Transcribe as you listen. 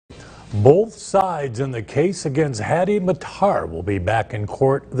Both sides in the case against Hadi Matar will be back in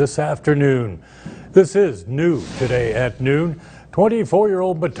court this afternoon. This is new today at noon.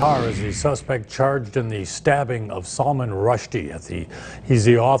 24-year-old Matar is the suspect charged in the stabbing of Salman Rushdie. He's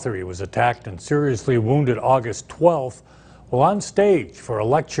the author. He was attacked and seriously wounded August 12th while on stage for a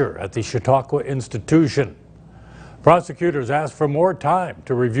lecture at the Chautauqua institution. Prosecutors asked for more time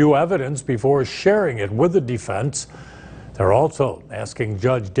to review evidence before sharing it with the defense. They're also asking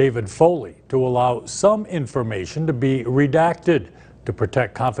Judge David Foley to allow some information to be redacted to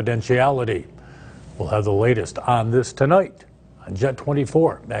protect confidentiality. We'll have the latest on this tonight on Jet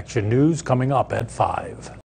 24. Action News coming up at 5.